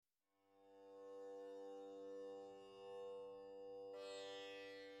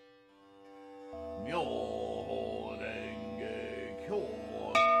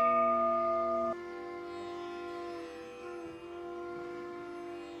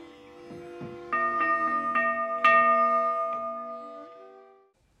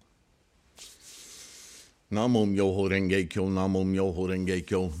Namo Myoho Renge Kyo, Namo Myoho Renge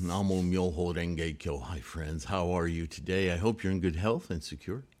Kyo, Namo Myoho Renge Kyo. Hi, friends. How are you today? I hope you're in good health and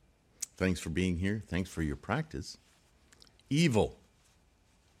secure. Thanks for being here. Thanks for your practice. Evil.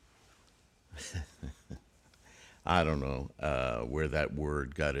 I don't know where that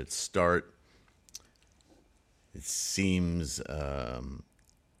word got its start. It seems, I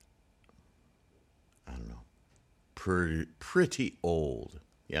don't know, pretty old,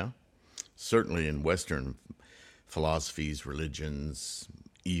 yeah? Certainly in Western philosophies, religions,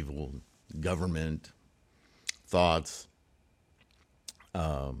 evil, government, thoughts.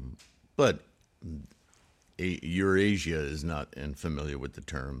 But Eurasia is not unfamiliar with the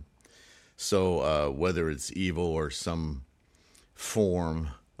term. So whether it's evil or some form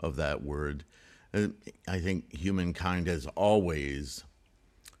of that word, I think humankind has always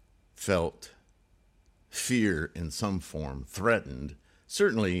felt fear in some form, threatened.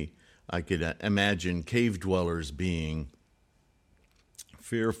 Certainly, I could imagine cave dwellers being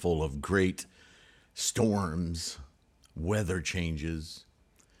fearful of great storms, weather changes,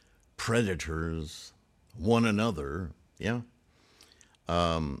 predators, one another, yeah?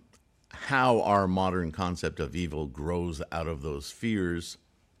 How our modern concept of evil grows out of those fears,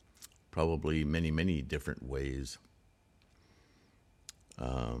 probably many, many different ways.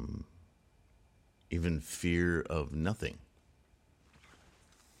 Even fear of nothing.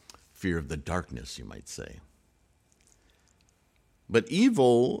 Fear of the darkness, you might say. But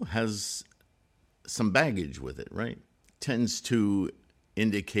evil has some baggage with it, right? Tends to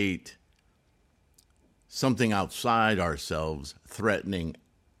indicate something outside ourselves threatening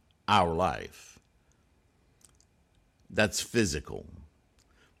our life. That's physical.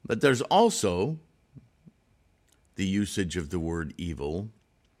 But there's also the usage of the word evil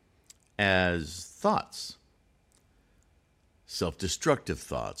as thoughts. Self-destructive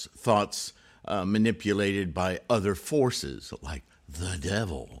thoughts, thoughts manipulated by other forces like the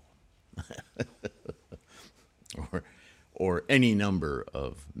devil or any number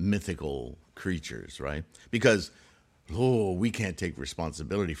of mythical creatures, right? Because, we can't take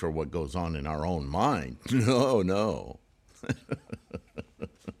responsibility for what goes on in our own mind. No.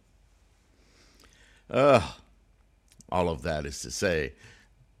 All of that is to say,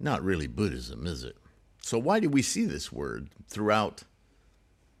 not really Buddhism, is it? So why do we see this word throughout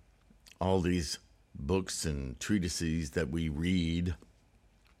all these books and treatises that we read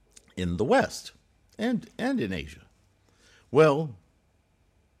in the West and in Asia? Well,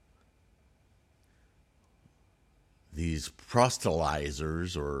 these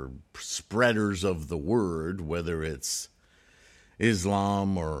proselytizers or spreaders of the word, whether it's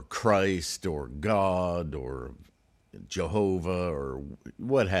Islam or Christ or God or Jehovah or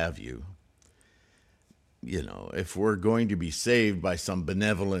what have you, you know, if we're going to be saved by some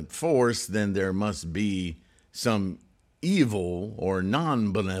benevolent force, then there must be some evil or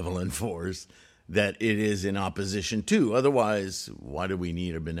non-benevolent force that it is in opposition to. Otherwise, why do we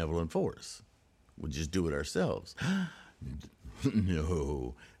need a benevolent force? We'll just do it ourselves.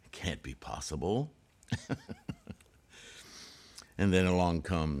 No, it can't be possible. And then along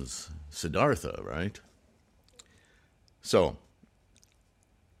comes Siddhartha, right? So,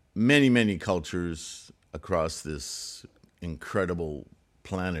 many, many cultures across this incredible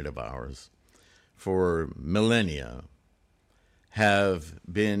planet of ours for millennia have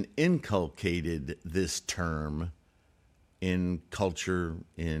been inculcated this term in culture,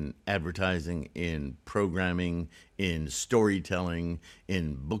 in advertising, in programming, in storytelling,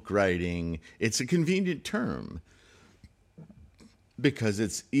 in book writing. It's a convenient term because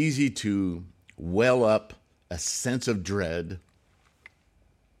it's easy to well up a sense of dread,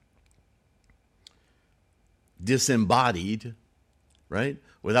 disembodied, right?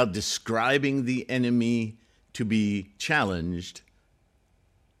 Without describing the enemy to be challenged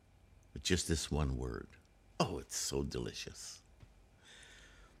with just this one word. Oh, it's so delicious.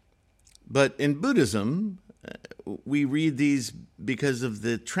 But in Buddhism, we read these because of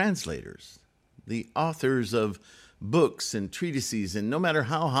the translators, the authors of books and treatises, and no matter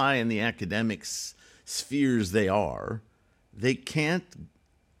how high in the academic spheres they are, they can't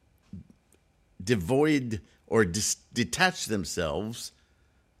devoid or detach themselves,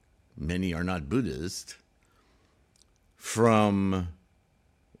 many are not Buddhist, from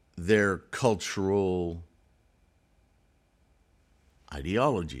their cultural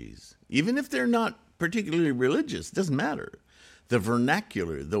ideologies. Even if they're not particularly religious, it doesn't matter. The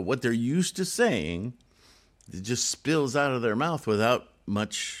vernacular, what they're used to saying, it just spills out of their mouth without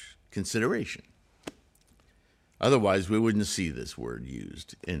much consideration. Otherwise, we wouldn't see this word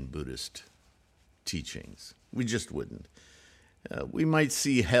used in Buddhist teachings. We just wouldn't. We might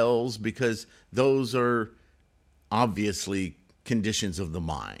see hells because those are obviously conditions of the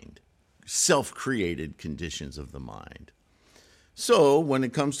mind, self-created conditions of the mind. So when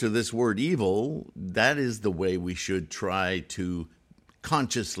it comes to this word evil, that is the way we should try to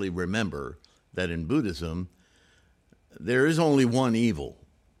consciously remember that in Buddhism, there is only one evil,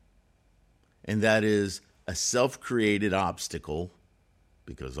 and that is a self-created obstacle,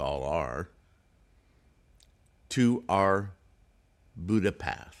 because all are, to our Buddha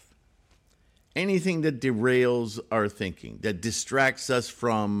path. Anything that derails our thinking, that distracts us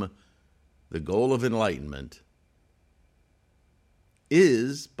from the goal of enlightenment,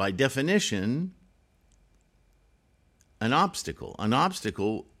 is, by definition, an obstacle. An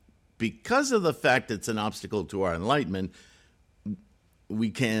obstacle, because of the fact it's an obstacle to our enlightenment, we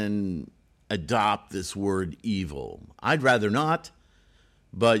can adopt this word evil. I'd rather not,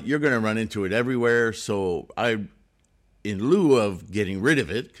 but you're going to run into it everywhere. So in lieu of getting rid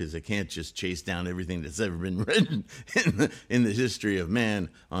of it, because I can't just chase down everything that's ever been written in the history of man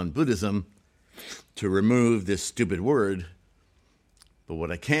on Buddhism to remove this stupid word, but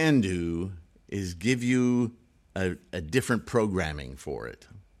what I can do is give you a different programming for it.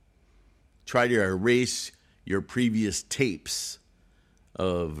 Try to erase your previous tapes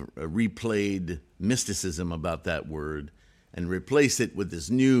of replayed mysticism about that word and replace it with this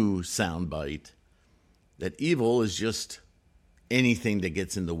new soundbite that evil is just anything that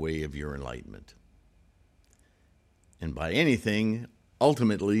gets in the way of your enlightenment. And by anything,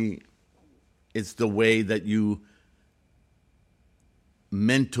 ultimately, it's the way that you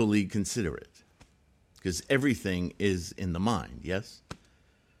mentally consider it, because everything is in the mind, yes?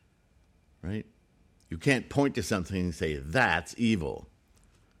 Right? You can't point to something and say, that's evil.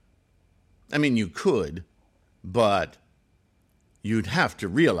 I mean, you could, but you'd have to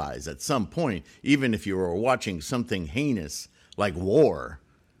realize at some point, even if you were watching something heinous like war,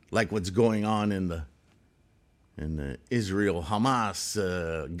 like what's going on in the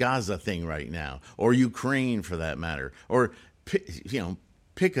Israel-Hamas Gaza thing right now, or Ukraine for that matter, or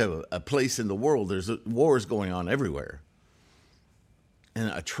pick a place in the world. There's wars going on everywhere, and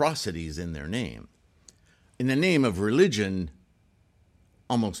atrocities in their name. In the name of religion,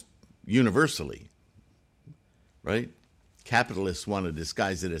 almost universally, right? Capitalists want to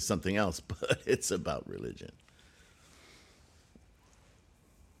disguise it as something else, but it's about religion.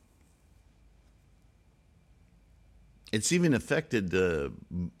 It's even affected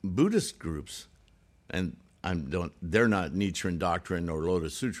Buddhist groups, and they're not Nichiren doctrine or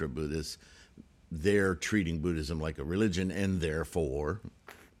Lotus Sutra Buddhists. They're treating Buddhism like a religion, and therefore,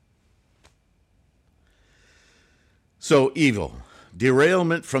 so evil,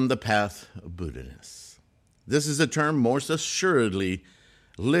 derailment from the path of Buddhiness. This is a term most assuredly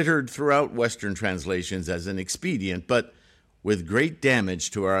littered throughout Western translations as an expedient, but with great damage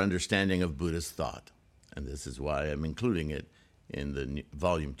to our understanding of Buddhist thought. And this is why I'm including it in the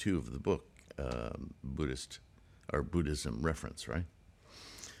volume 2 of the book, Buddhism Reference, right?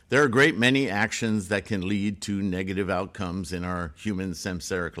 There are a great many actions that can lead to negative outcomes in our human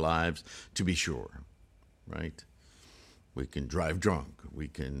samsaric lives, to be sure, right? We can drive drunk. We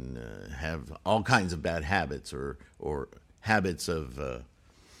can have all kinds of bad habits or habits of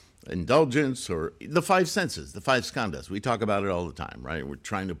indulgence, or the five senses, the five skandhas. We talk about it all the time, right? We're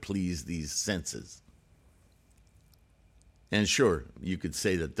trying to please these senses. And sure, you could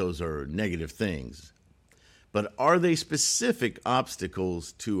say that those are negative things. But are they specific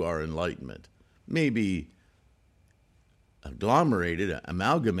obstacles to our enlightenment? Maybe agglomerated,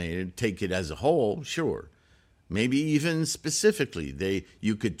 amalgamated, take it as a whole, sure. Maybe even specifically,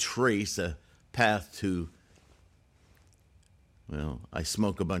 you could trace a path to, well, I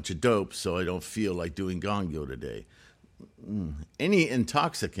smoke a bunch of dope, so I don't feel like doing Gongyo today. Any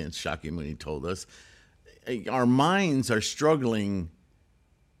intoxicants, Shakyamuni told us, our minds are struggling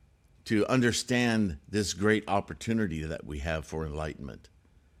to understand this great opportunity that we have for enlightenment.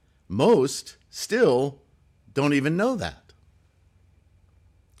 Most still don't even know that.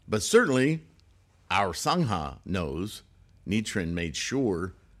 But certainly, our Sangha knows. Nichiren made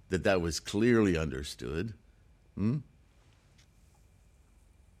sure that that was clearly understood.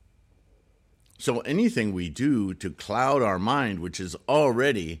 So anything we do to cloud our mind, which is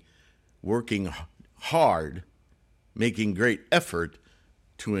already working hard, making great effort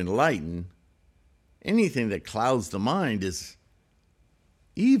to enlighten, anything that clouds the mind is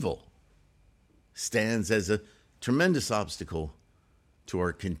evil, stands as a tremendous obstacle to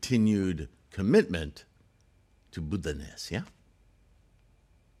our continued commitment to Buddha-ness, yeah?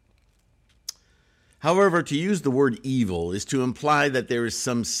 However, to use the word evil is to imply that there is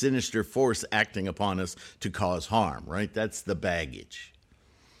some sinister force acting upon us to cause harm, right? That's the baggage.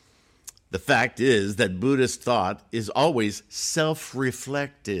 The fact is that Buddhist thought is always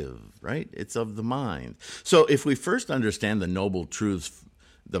self-reflective, right? It's of the mind. So if we first understand the noble truths,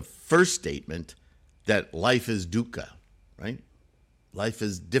 the first statement that life is dukkha, right? Life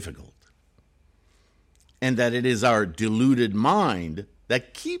is difficult. And that it is our deluded mind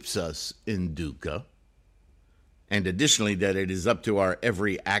that keeps us in dukkha. And additionally, that it is up to our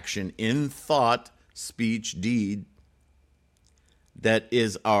every action in thought, speech, deed, that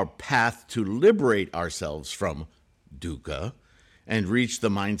is our path to liberate ourselves from dukkha and reach the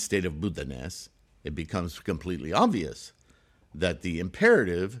mind state of Buddha-ness. It becomes completely obvious that the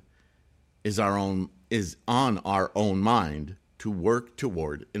imperative is on our own mind to work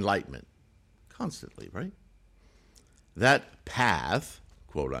toward enlightenment constantly, right? That path,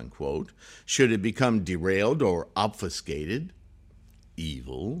 quote unquote, should it become derailed or obfuscated,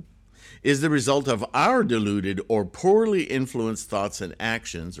 evil, is the result of our deluded or poorly influenced thoughts and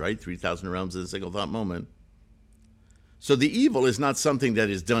actions, right? 3,000 realms in a single thought moment. So the evil is not something that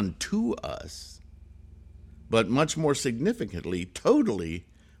is done to us, but much more significantly, totally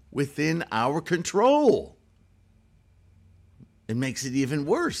within our control. It makes it even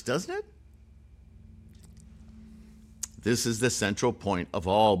worse, doesn't it? This is the central point of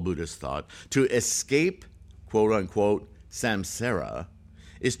all Buddhist thought. To escape, quote unquote, samsara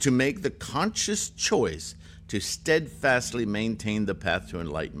is to make the conscious choice to steadfastly maintain the path to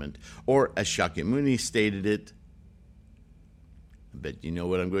enlightenment. Or, as Shakyamuni stated it, I bet you know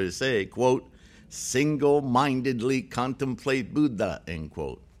what I'm going to say, quote, single-mindedly contemplate Buddha, end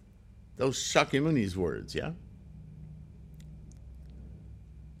quote. Those Shakyamuni's words, yeah?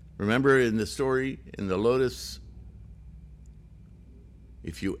 Remember in the story, in the lotus,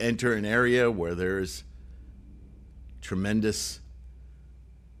 if you enter an area where there's tremendous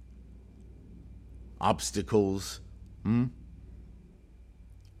obstacles,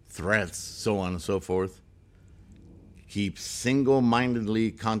 threats, so on and so forth, keep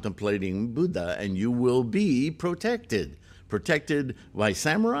single-mindedly contemplating Buddha and you will be protected. Protected by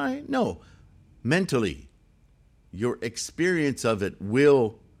samurai? No, mentally. Your experience of it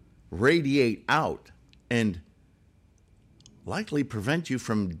will radiate out and likely prevent you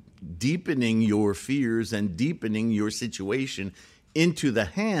from deepening your fears and deepening your situation into the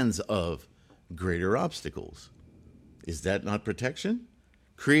hands of greater obstacles. Is that not protection?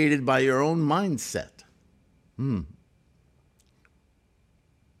 Created by your own mindset.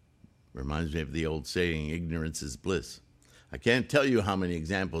 Reminds me of the old saying, ignorance is bliss. I can't tell you how many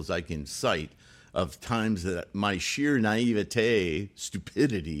examples I can cite of times that my sheer naivete,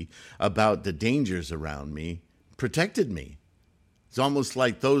 stupidity about the dangers around me protected me. It's almost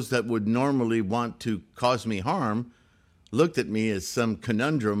like those that would normally want to cause me harm looked at me as some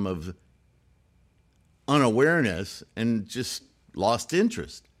conundrum of unawareness and just lost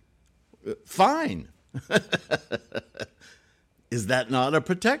interest. Fine. Is that not a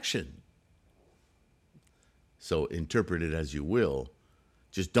protection? So interpret it as you will.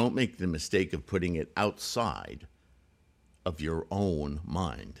 Just don't make the mistake of putting it outside of your own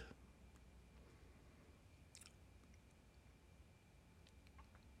mind.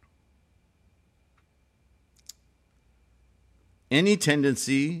 Any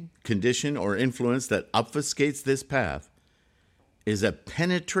tendency, condition, or influence that obfuscates this path is a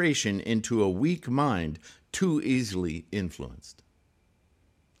penetration into a weak mind too easily influenced.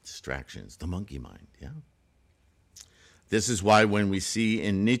 Distractions, the monkey mind, yeah? This is why when we see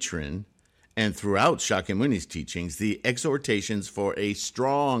in Nichiren and throughout Shakyamuni's teachings the exhortations for a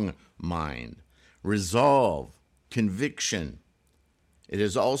strong mind, resolve, conviction, it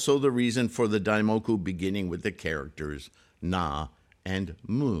is also the reason for the Daimoku beginning with the characters Na and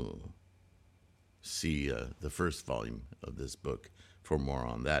Mu. See the first volume of this book for more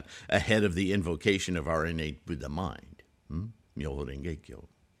on that, ahead of the invocation of our innate Buddha mind, Myoho Renge Kyo.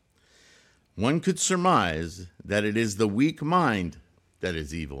 One could surmise that it is the weak mind that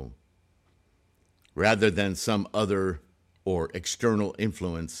is evil, rather than some other or external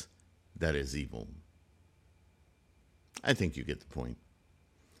influence that is evil. I think you get the point.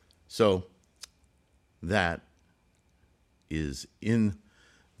 So, that is in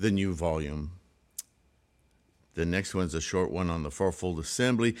the new volume. The next one's a short one on the Fourfold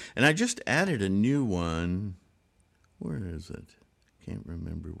Assembly, and I just added a new one. Where is it? Can't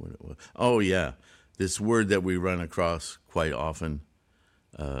remember what it was. Oh, yeah, this word that we run across quite often,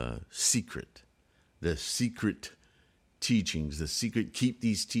 secret. The secret teachings, keep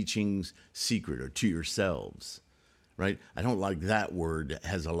these teachings secret or to yourselves, right? I don't like that word. It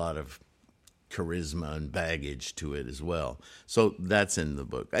has a lot of charisma and baggage to it as well. So that's in the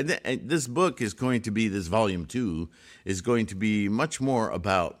book. This book is going to be, this volume 2, is going to be much more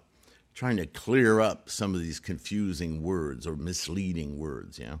about trying to clear up some of these confusing words or misleading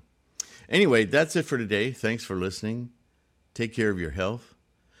words, Anyway, that's it for today. Thanks for listening. Take care of your health.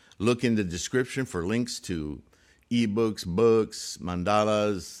 Look in the description for links to ebooks, books,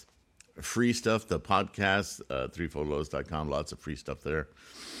 mandalas, free stuff, the podcast, threefoldlotus.com, lots of free stuff there.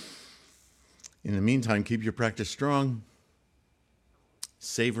 In the meantime, keep your practice strong.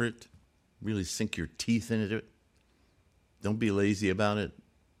 Savor it. Really sink your teeth into it. Don't be lazy about it.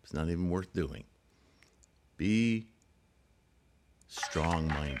 It's not even worth doing. Be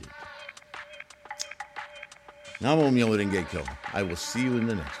strong-minded. Namo Myoho Renge Kyo. I will see you in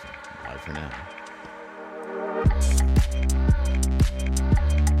the next one. Bye for now.